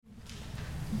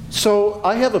So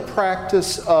I have a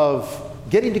practice of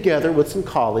getting together with some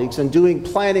colleagues and doing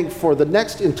planning for the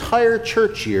next entire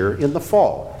church year in the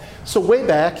fall. So way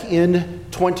back in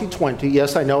 2020,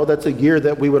 yes, I know that's a year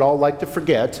that we would all like to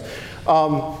forget,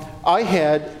 I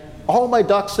had all my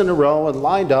ducks in a row and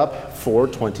lined up for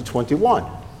 2021.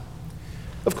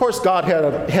 Of course, God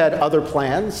had other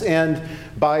plans, and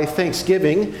by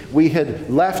Thanksgiving, we had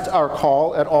left our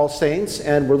call at All Saints,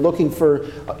 and we're looking for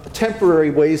temporary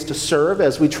ways to serve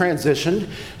as we transitioned.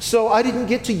 So I didn't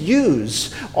get to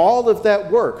use all of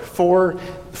that work for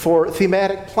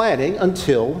thematic planning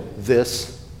until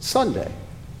this Sunday.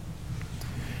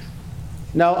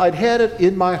 Now, I'd had it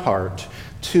in my heart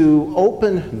to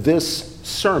open this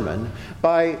sermon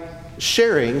by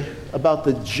sharing about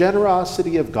the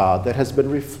generosity of God that has been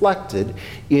reflected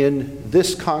in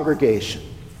this congregation.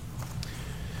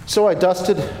 So I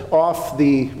dusted off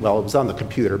it was on the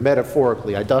computer,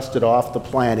 metaphorically, I dusted off the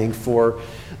planning for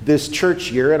this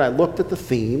church year, and I looked at the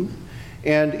theme,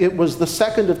 and it was the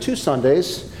second of two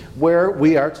Sundays where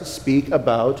we are to speak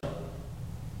about,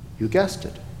 you guessed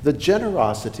it, the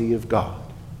generosity of God.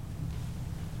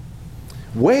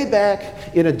 Way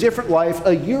back in a different life,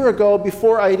 a year ago,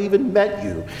 before I had even met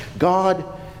you, God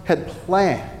had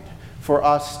planned for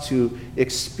us to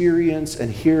experience and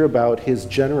hear about His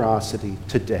generosity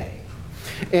today.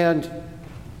 And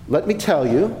let me tell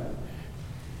you,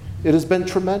 it has been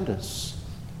tremendous.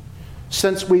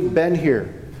 Since we've been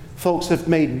here, folks have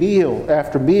made meal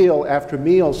after meal after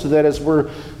meal, so that as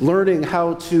we're learning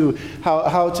how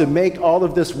to make all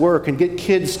of this work and get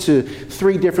kids to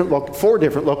four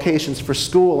different locations for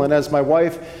school, and as my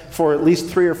wife for at least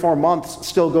 3 or 4 months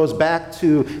still goes back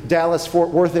to Dallas-Fort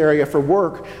Worth area for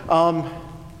work,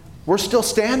 we're still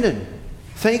standing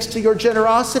thanks to your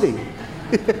generosity.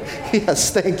 Yes,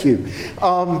 thank you.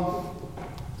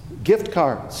 Gift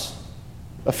cards,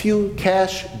 a few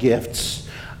cash gifts,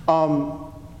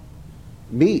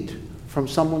 meat from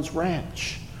someone's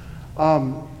ranch.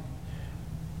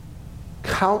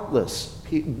 Countless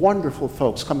wonderful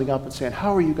folks coming up and saying,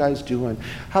 how are you guys doing?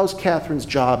 How's Catherine's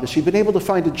job? Has she been able to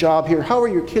find a job here? How are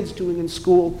your kids doing in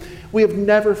school? We have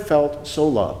never felt so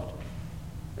loved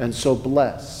and so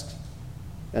blessed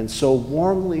and so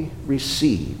warmly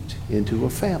received into a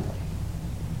family.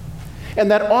 And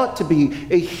that ought to be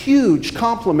a huge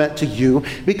compliment to you,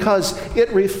 because it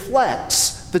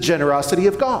reflects the generosity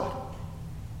of God.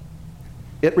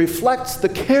 It reflects the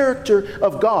character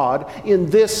of God in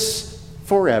this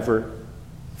forever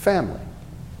family.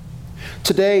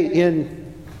 Today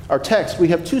in our text, we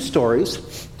have two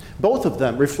stories. Both of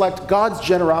them reflect God's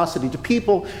generosity to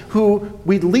people who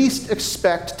we least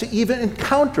expect to even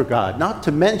encounter God, not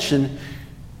to mention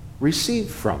receive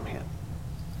from Him.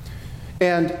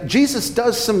 And Jesus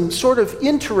does some sort of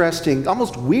interesting,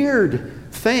 almost weird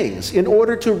things in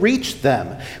order to reach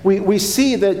them. We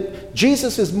see that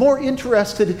Jesus is more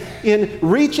interested in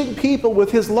reaching people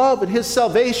with His love and His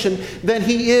salvation than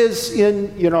He is in,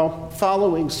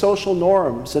 following social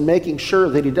norms and making sure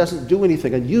that He doesn't do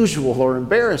anything unusual or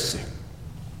embarrassing.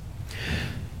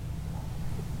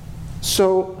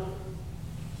 So,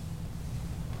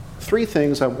 3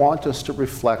 things I want us to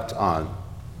reflect on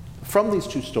from these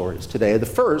two stories today. The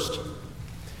first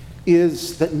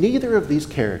is that neither of these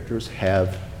characters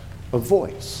have a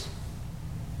voice.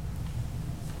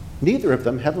 Neither of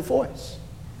them have a voice.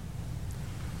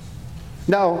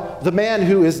 Now, the man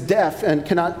who is deaf and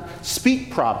cannot speak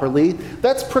properly,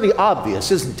 that's pretty obvious,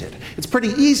 isn't it? It's pretty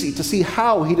easy to see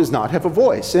how he does not have a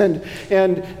voice.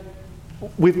 And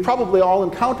we've probably all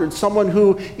encountered someone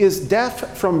who is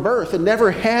deaf from birth and never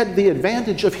had the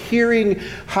advantage of hearing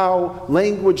how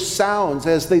language sounds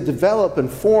as they develop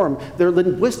and form their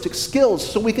linguistic skills.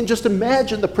 So we can just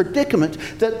imagine the predicament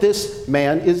that this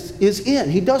man is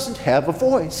in. He doesn't have a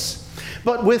voice.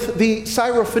 But with the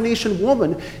Syrophoenician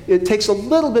woman, it takes a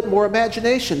little bit more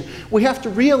imagination. We have to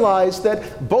realize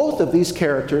that both of these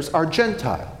characters are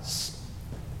Gentiles.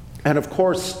 And of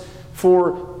course,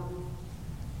 for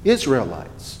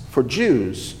Israelites, for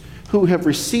Jews who have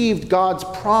received God's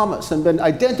promise and been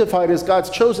identified as God's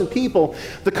chosen people,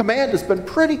 the command has been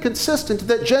pretty consistent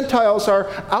that Gentiles are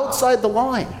outside the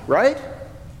line, right?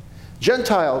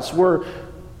 Gentiles were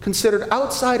considered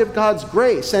outside of God's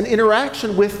grace, and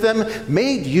interaction with them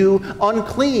made you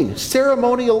unclean,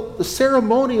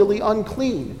 ceremonially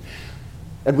unclean.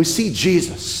 And we see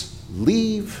Jesus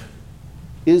leave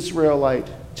Israelite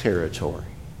territory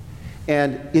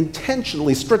and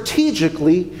intentionally,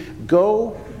 strategically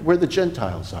go where the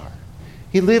Gentiles are.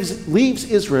 He leaves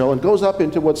Israel and goes up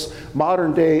into what's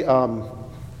modern-day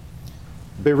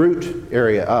Beirut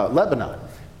area, Lebanon,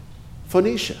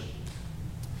 Phoenicia.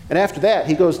 And after that,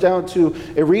 he goes down to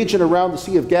a region around the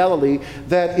Sea of Galilee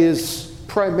that is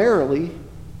primarily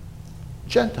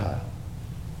Gentile.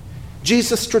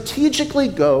 Jesus strategically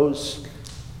goes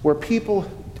where people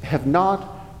have not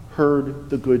heard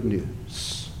the good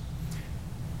news.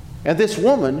 And this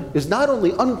woman is not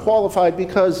only unqualified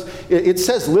because it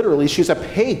says literally she's a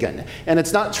pagan, and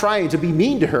it's not trying to be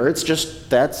mean to her, it's just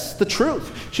that's the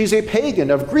truth. She's a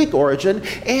pagan of Greek origin,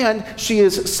 and she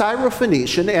is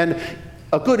Syrophoenician, and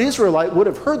a good Israelite would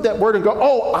have heard that word and go,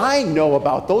 oh, I know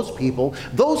about those people.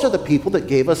 Those are the people that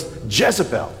gave us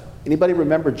Jezebel. Anybody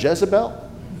remember Jezebel?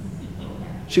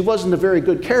 She wasn't a very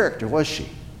good character, was she?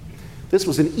 This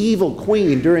was an evil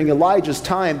queen during Elijah's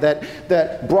time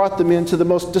that brought them into the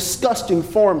most disgusting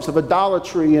forms of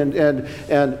idolatry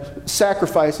and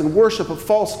sacrifice and worship of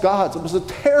false gods. It was a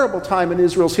terrible time in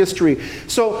Israel's history.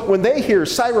 So when they hear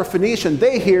Syrophoenician,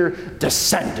 they hear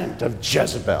descendant of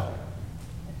Jezebel.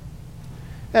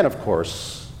 And of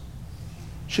course,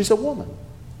 she's a woman.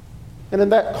 And in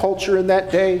that culture, in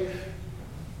that day,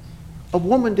 a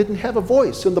woman didn't have a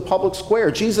voice in the public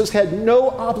square. Jesus had no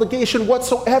obligation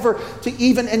whatsoever to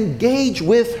even engage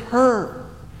with her.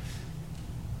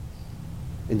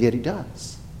 And yet he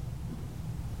does.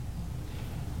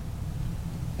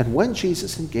 And when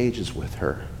Jesus engages with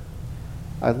her,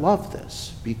 I love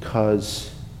this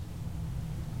because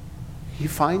he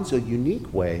finds a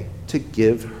unique way to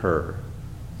give her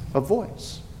a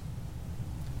voice.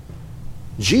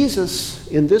 Jesus,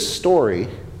 in this story,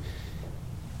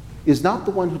 is not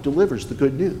the one who delivers the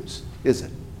good news, is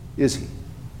it? Is he?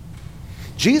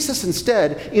 Jesus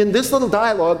instead, in this little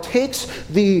dialogue, takes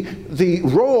the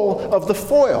role of the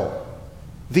foil,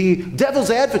 the devil's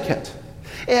advocate.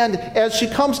 And as she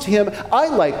comes to him, I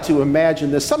like to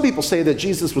imagine this. Some people say that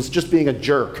Jesus was just being a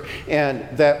jerk and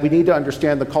that we need to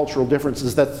understand the cultural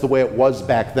differences. That's the way it was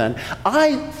back then.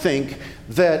 I think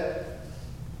that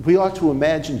we ought to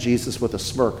imagine Jesus with a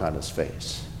smirk on his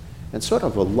face and sort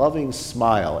of a loving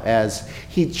smile as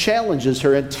he challenges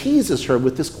her and teases her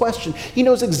with this question. He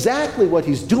knows exactly what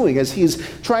he's doing as he's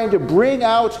trying to bring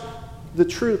out the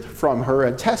truth from her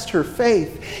and test her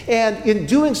faith. And in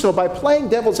doing so, by playing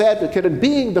devil's advocate and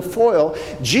being the foil,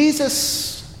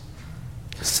 Jesus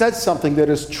says something that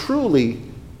is truly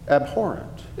abhorrent.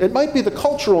 It might be the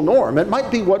cultural norm. It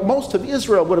might be what most of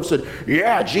Israel would have said,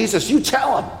 yeah, Jesus, you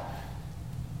tell him.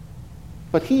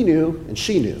 But he knew and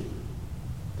she knew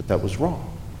that was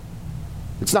wrong.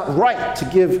 It's not right to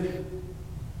give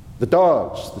the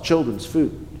dogs the children's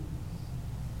food.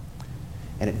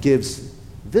 And it gives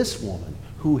this woman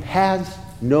who has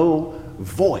no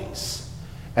voice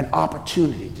an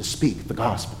opportunity to speak the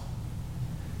gospel.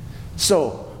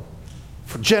 So,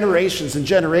 for generations and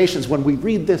generations, when we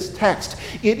read this text,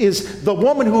 it is the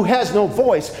woman who has no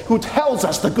voice who tells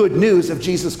us the good news of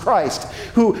Jesus Christ,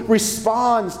 who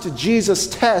responds to Jesus'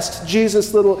 test,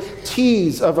 Jesus' little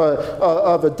tease of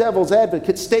a devil's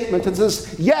advocate statement and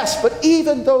says, yes, but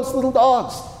even those little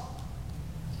dogs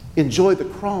enjoy the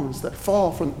crumbs that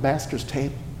fall from the master's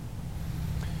table.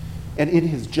 And in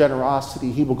his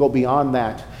generosity, he will go beyond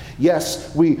that.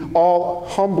 Yes, we all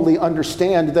humbly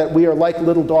understand that we are like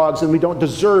little dogs and we don't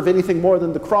deserve anything more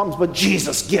than the crumbs, but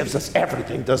Jesus gives us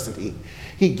everything, doesn't he?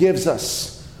 He gives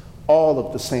us all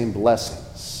of the same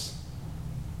blessings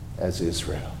as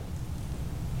Israel.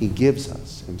 He gives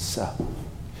us himself.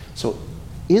 So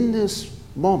in this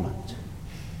moment,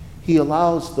 he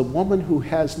allows the woman who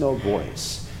has no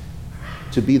voice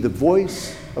to be the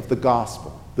voice of the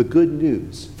gospel, the good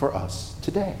news for us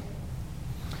today.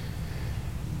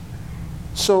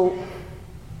 So,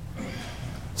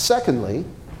 secondly,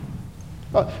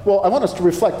 I want us to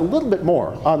reflect a little bit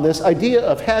more on this idea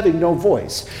of having no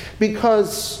voice,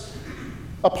 because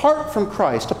apart from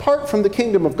Christ, apart from the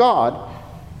kingdom of God,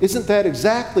 isn't that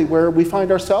exactly where we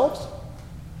find ourselves?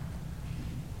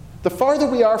 The farther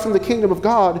we are from the kingdom of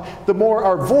God, the more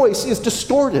our voice is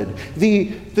distorted.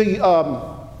 The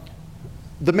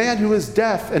man who is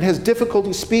deaf and has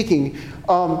difficulty speaking,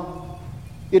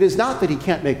 it is not that he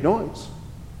can't make noise.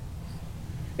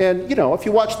 And, if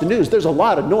you watch the news, there's a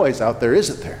lot of noise out there,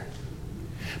 isn't there?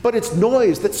 But it's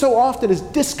noise that so often is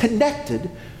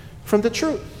disconnected from the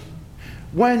truth.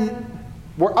 When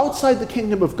we're outside the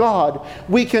kingdom of God,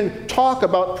 we can talk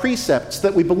about precepts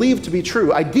that we believe to be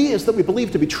true, ideas that we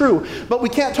believe to be true, but we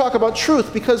can't talk about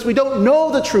truth because we don't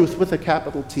know the truth with a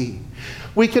capital T.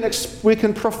 We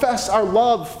can profess our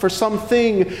love for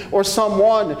something or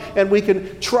someone, and we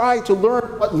can try to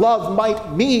learn what love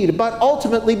might mean, but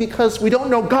ultimately, because we don't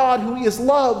know God, who is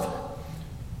love,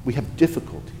 we have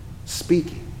difficulty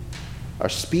speaking. Our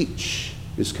speech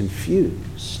is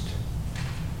confused.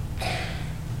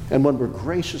 and when we're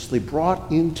graciously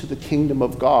brought into the kingdom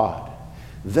of God,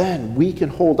 then we can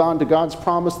hold on to God's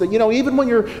promise that, even when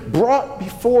you're brought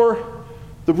before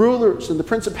the rulers and the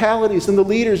principalities and the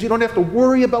leaders, you don't have to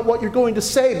worry about what you're going to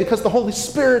say, because the Holy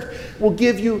Spirit will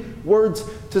give you words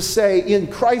to say. In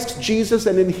Christ Jesus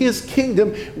and in his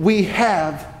kingdom, we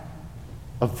have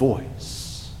a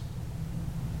voice.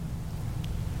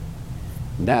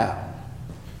 Now,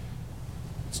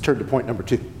 let's turn to point number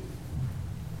 2.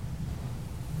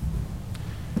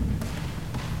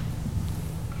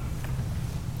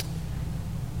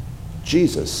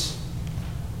 Jesus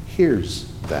hears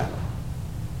them.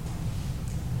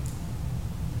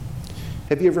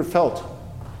 Have you ever felt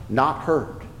not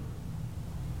heard?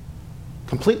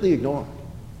 Completely ignored?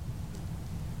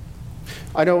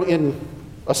 I know in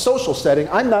a social setting,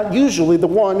 I'm not usually the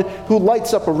one who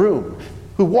lights up a room,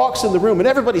 who walks in the room and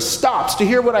everybody stops to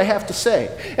hear what I have to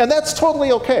say. And that's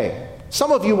totally okay.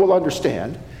 Some of you will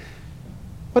understand.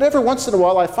 But every once in a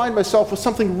while, I find myself with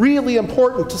something really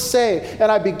important to say, and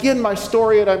I begin my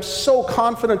story, and I'm so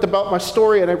confident about my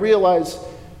story, and I realize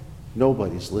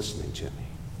nobody's listening to me.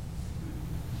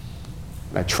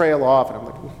 And I trail off, and I'm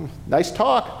like, nice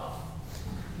talk.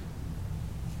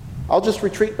 I'll just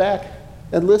retreat back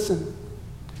and listen.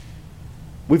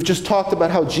 We've just talked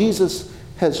about how Jesus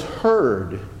has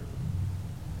heard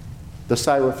the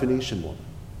Syrophoenician woman.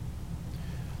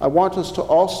 I want us to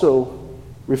also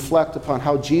reflect upon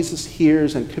how Jesus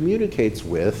hears and communicates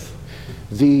with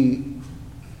the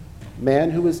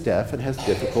man who is deaf and has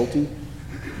difficulty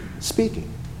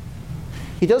speaking.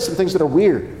 He does some things that are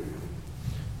weird.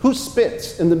 Who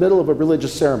spits in the middle of a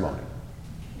religious ceremony?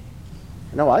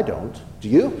 No, I don't. Do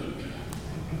you?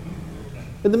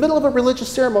 In the middle of a religious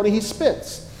ceremony, he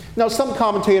spits. Now, some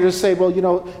commentators say, well,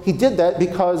 he did that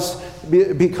because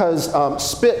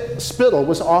spittle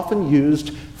was often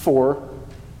used for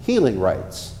healing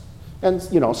rites. And,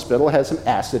 spittle has some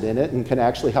acid in it and can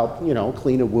actually help,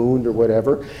 clean a wound or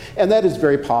whatever. And that is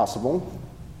very possible.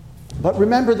 But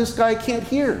remember, this guy can't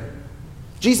hear.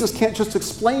 Jesus can't just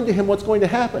explain to him what's going to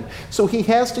happen. So he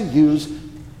has to use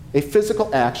a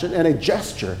physical action and a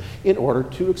gesture in order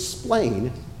to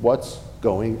explain what's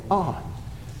going on.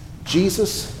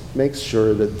 Jesus makes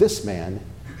sure that this man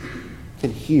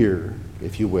can hear,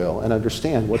 if you will, and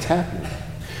understand what's happening.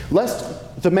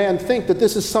 Lest the man think that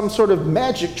this is some sort of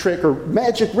magic trick or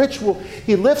magic ritual,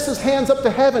 he lifts his hands up to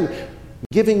heaven,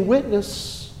 giving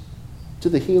witness to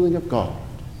the healing of God.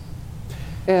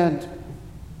 And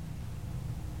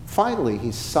finally,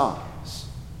 he sighs.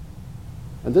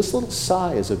 And this little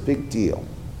sigh is a big deal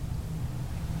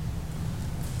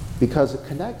because it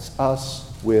connects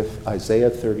us with Isaiah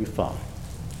 35.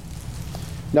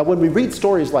 Now, when we read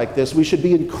stories like this, we should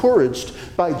be encouraged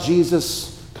by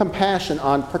Jesus' compassion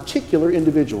on particular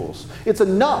individuals. It's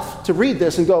enough to read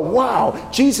this and go, wow,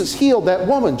 Jesus healed that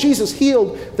woman, Jesus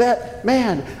healed that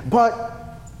man.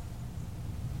 But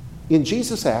in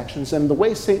Jesus' actions and the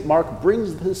way St. Mark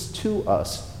brings this to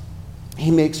us,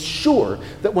 he makes sure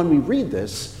that when we read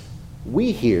this,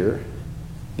 we hear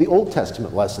the Old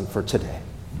Testament lesson for today.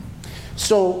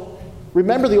 So,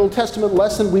 remember the Old Testament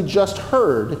lesson we just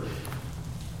heard.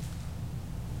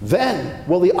 Then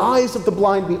will the eyes of the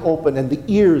blind be opened and the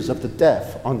ears of the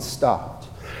deaf unstopped.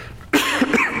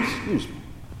 Excuse me.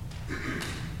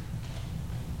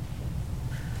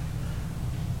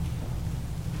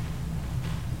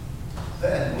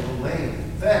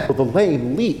 Then will the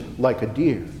lame leap like a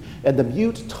deer, and the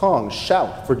mute tongue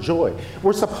shout for joy.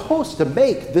 We're supposed to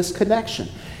make this connection.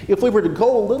 If we were to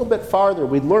go a little bit farther,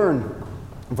 we'd learn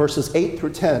verses 8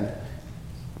 through 10.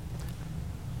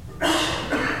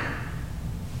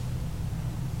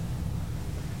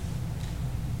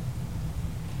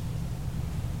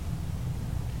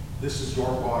 This is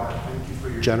your water. Thank you for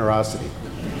your Generosity.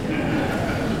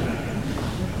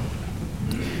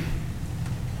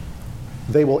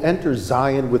 They will enter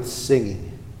Zion with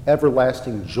singing.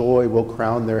 Everlasting joy will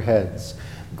crown their heads.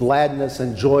 Gladness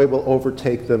and joy will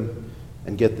overtake them.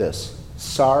 And get this,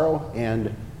 sorrow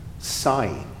and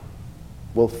sighing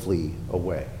will flee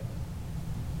away.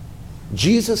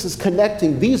 Jesus is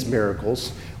connecting these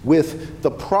miracles with the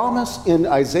promise in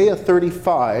Isaiah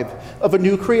 35 of a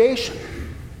new creation.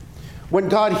 When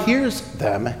God hears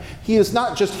them, he is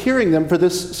not just hearing them for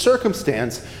this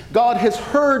circumstance. God has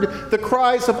heard the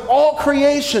cries of all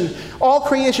creation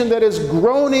that is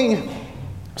groaning,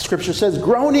 Scripture says,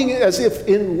 groaning as if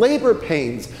in labor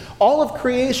pains. All of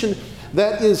creation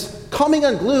that is coming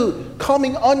unglued,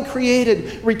 coming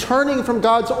uncreated, returning from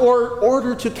God's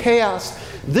order to chaos.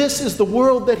 This is the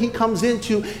world that he comes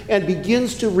into and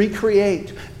begins to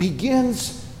recreate,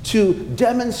 begins to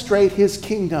demonstrate his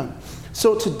kingdom.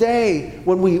 So today,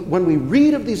 when we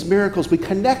read of these miracles, we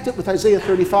connect it with Isaiah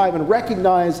 35 and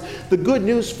recognize the good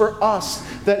news for us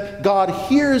that God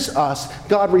hears us,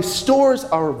 God restores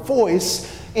our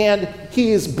voice, and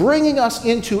He is bringing us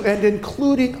into and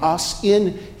including us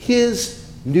in His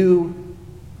new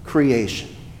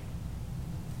creation.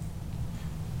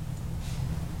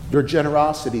 Your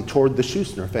generosity toward the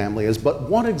Schussner family is but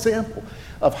one example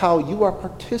of how you are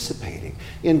participating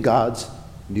in God's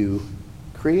new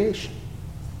creation.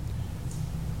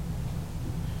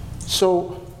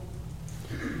 So,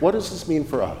 what does this mean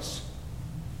for us?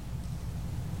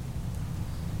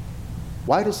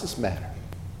 Why does this matter?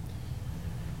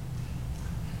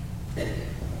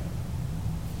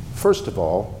 First of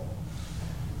all,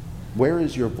 where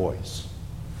is your voice?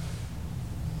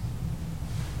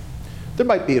 There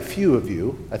might be a few of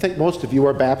you, I think most of you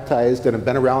are baptized and have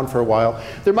been around for a while.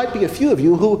 There might be a few of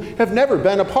you who have never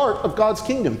been a part of God's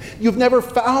kingdom. You've never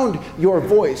found your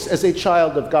voice as a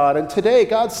child of God. And today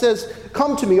God says,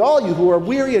 come to me, all you who are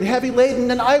weary and heavy laden,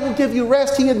 and I will give you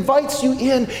rest. He invites you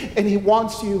in, and He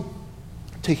wants you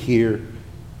to hear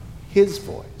His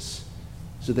voice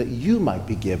so that you might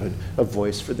be given a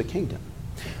voice for the kingdom.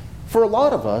 For a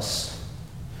lot of us,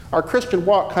 our Christian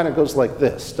walk kind of goes like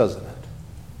this, doesn't it?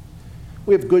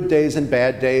 We have good days and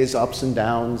bad days, ups and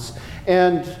downs.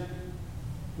 And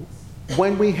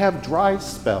when we have dry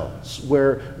spells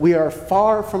where we are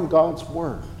far from God's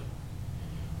Word,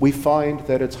 we find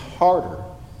that it's harder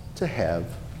to have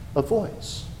a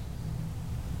voice.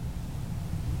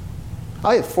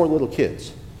 I have 4 little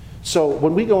kids. So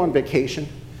when we go on vacation,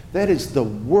 that is the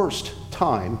worst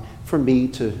time for me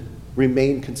to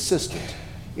remain consistent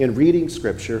in reading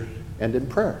Scripture and in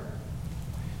prayer.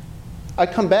 I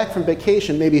come back from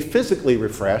vacation maybe physically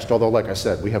refreshed, although like I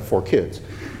said, we have 4 kids.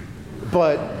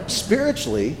 But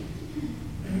spiritually,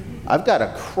 I've got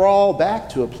to crawl back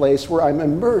to a place where I'm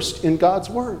immersed in God's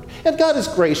Word. And God is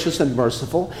gracious and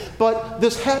merciful, but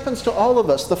this happens to all of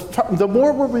us. The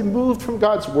more we're removed from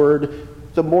God's Word,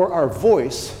 the more our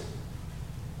voice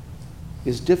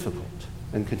is difficult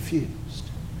and confused.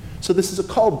 So this is a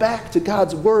call back to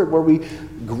God's Word where we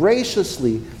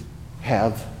graciously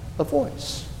have a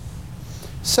voice.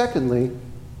 Secondly,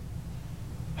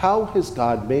 how has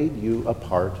God made you a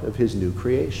part of His new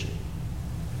creation?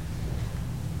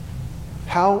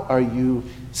 How are you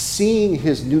seeing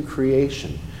His new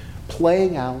creation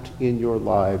playing out in your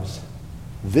lives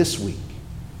this week,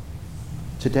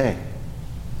 today?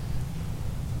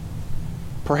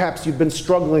 Perhaps you've been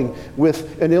struggling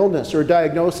with an illness or a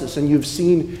diagnosis and you've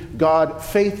seen God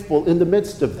faithful in the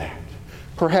midst of that.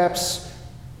 Perhaps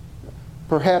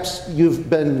you've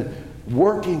been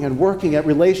working at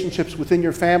relationships within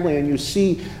your family and you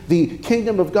see the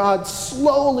kingdom of God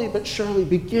slowly but surely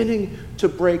beginning to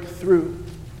break through.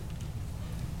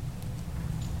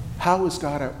 How is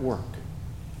God at work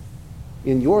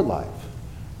in your life,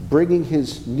 bringing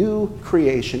His new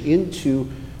creation into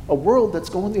a world that's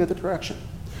going the other direction?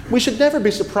 We should never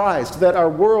be surprised that our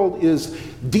world is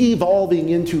devolving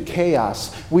into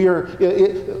chaos.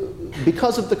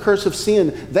 Because of the curse of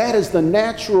sin, that is the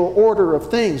natural order of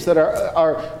things, that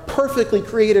our perfectly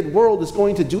created world is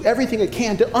going to do everything it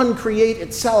can to uncreate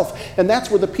itself. And that's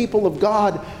where the people of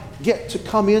God get to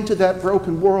come into that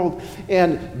broken world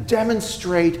and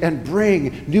demonstrate and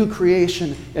bring new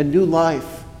creation and new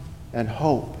life and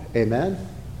hope. Amen?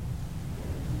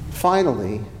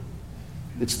 Finally,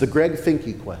 it's the Greg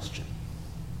Finke question.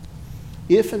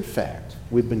 If, in fact,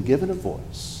 we've been given a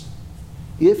voice,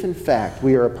 if, in fact,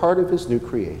 we are a part of His new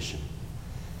creation,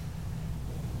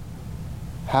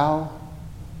 how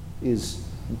is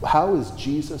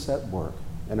Jesus at work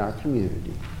in our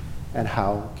community, and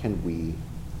how can we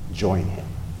join Him?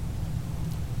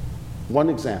 One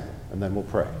example, and then we'll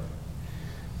pray.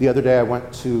 The other day I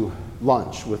went to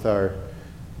lunch with our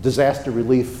disaster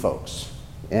relief folks,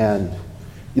 and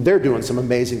they're doing some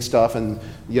amazing stuff, and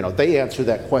they answer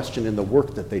that question in the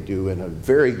work that they do in a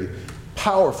very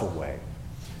powerful way.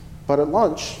 But at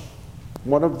lunch,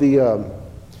 one of the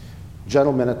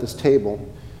gentlemen at this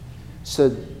table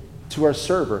said to our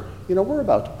server, we're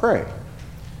about to pray.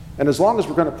 And as long as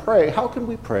we're going to pray, how can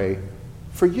we pray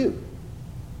for you?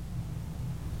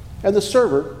 And the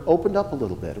server opened up a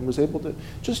little bit and was able to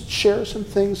just share some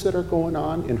things that are going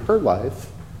on in her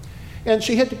life. And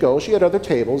she had to go. She had other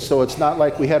tables, so it's not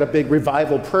like we had a big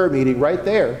revival prayer meeting right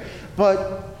there.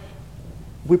 But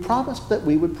we promised that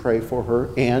we would pray for her,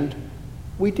 and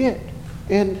we did.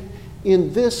 And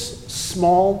in this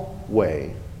small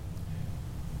way,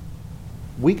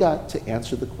 we got to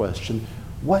answer the question,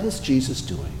 what is Jesus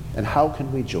doing, and how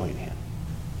can we join Him?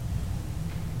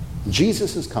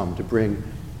 Jesus has come to bring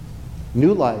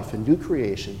new life and new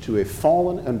creation to a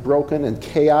fallen and broken and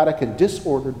chaotic and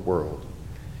disordered world.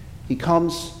 He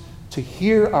comes to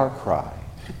hear our cry,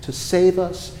 to save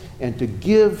us, and to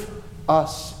give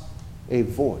us a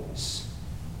voice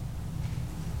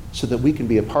so that we can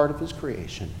be a part of his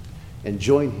creation and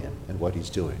join him in what he's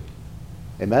doing.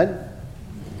 Amen?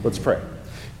 Let's pray.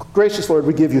 Gracious Lord,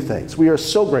 we give you thanks. We are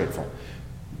so grateful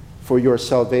for your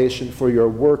salvation, for your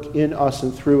work in us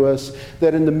and through us,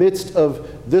 that in the midst of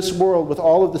this world, with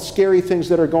all of the scary things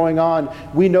that are going on,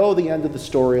 we know the end of the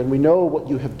story, and we know what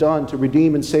you have done to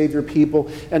redeem and save your people,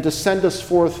 and to send us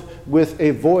forth with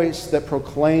a voice that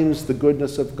proclaims the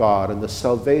goodness of God and the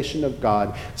salvation of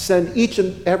God. Send each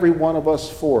and every one of us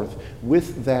forth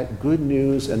with that good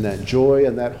news and that joy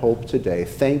and that hope today.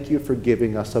 Thank you for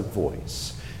giving us a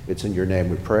voice. It's in your name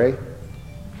we pray.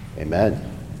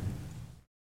 Amen.